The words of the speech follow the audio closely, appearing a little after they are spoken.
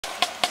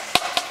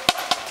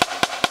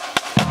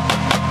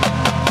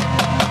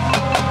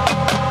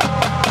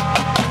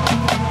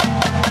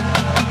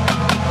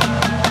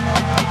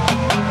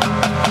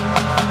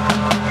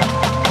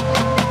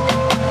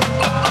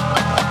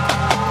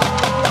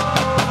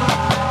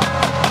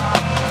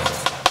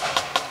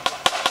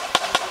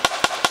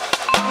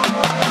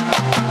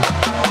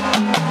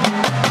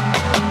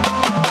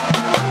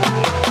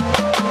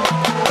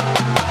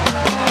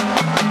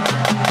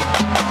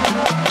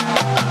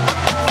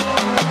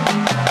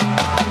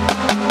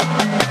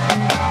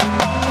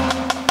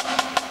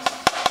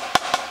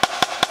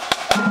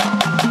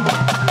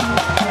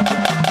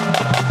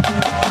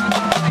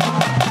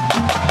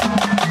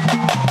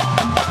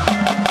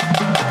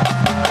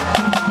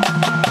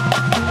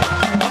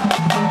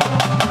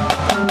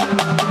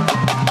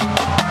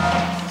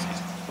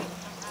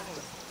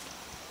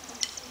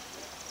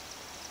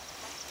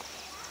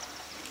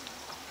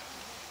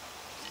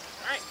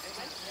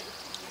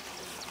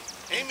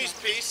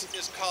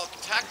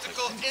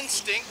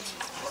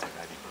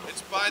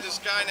It's by this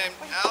guy named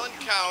Alan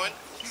Cowan,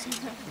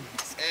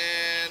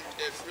 and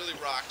it really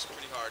rocks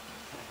pretty hard.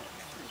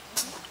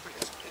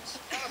 It's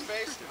kind of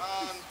based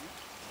on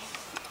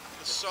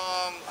the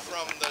song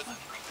from the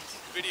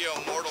video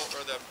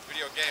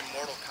game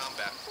Mortal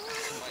Kombat.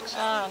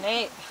 Oh,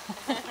 neat.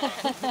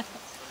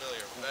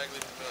 Familiar, vaguely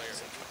familiar.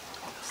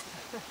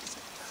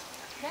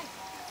 Okay,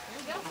 here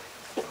we go.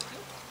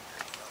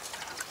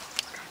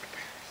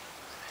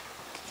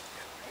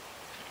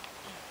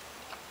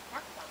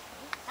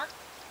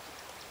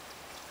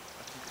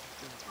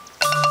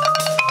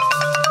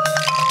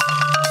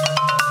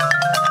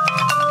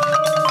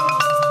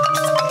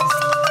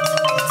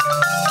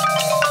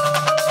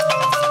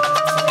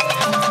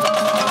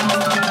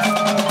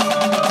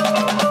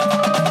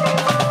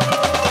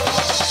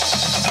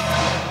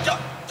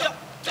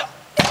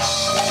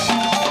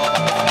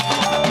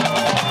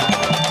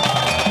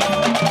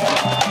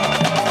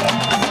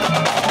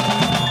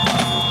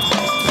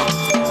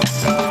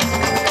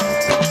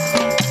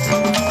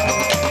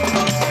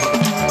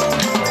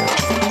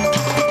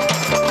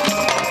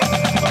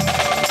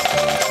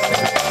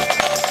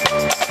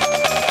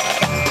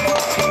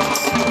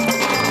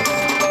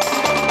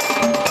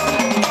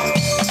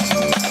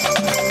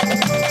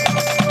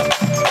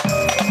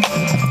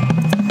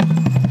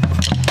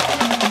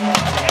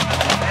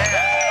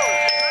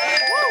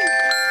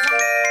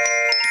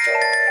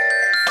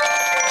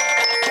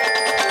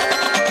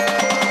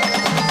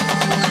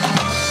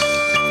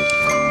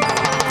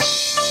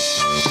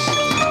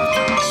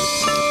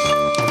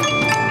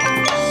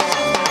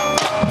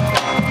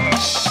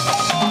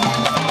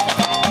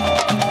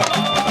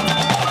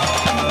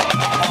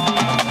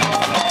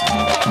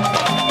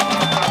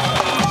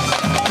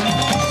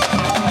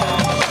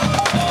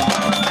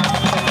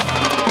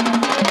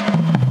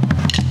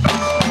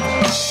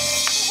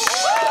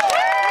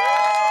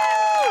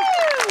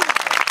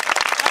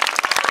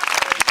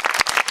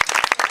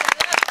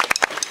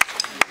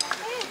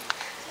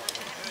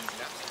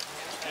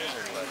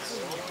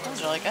 That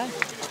was really good.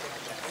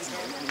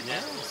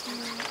 Yeah.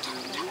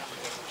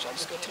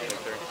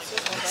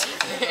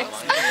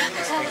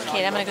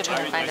 Kate, I'm gonna go try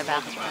and find a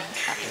bathroom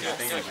after this.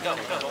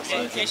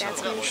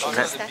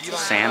 Is that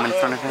Sam in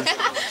front of him?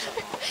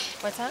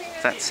 What's that?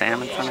 Is that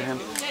Sam in front of him?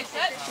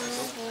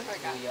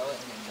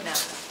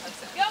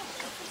 No.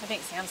 I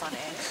think Sam's on edge.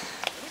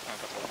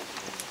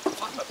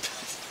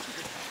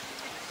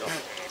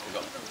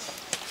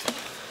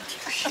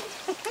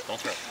 Don't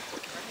throw.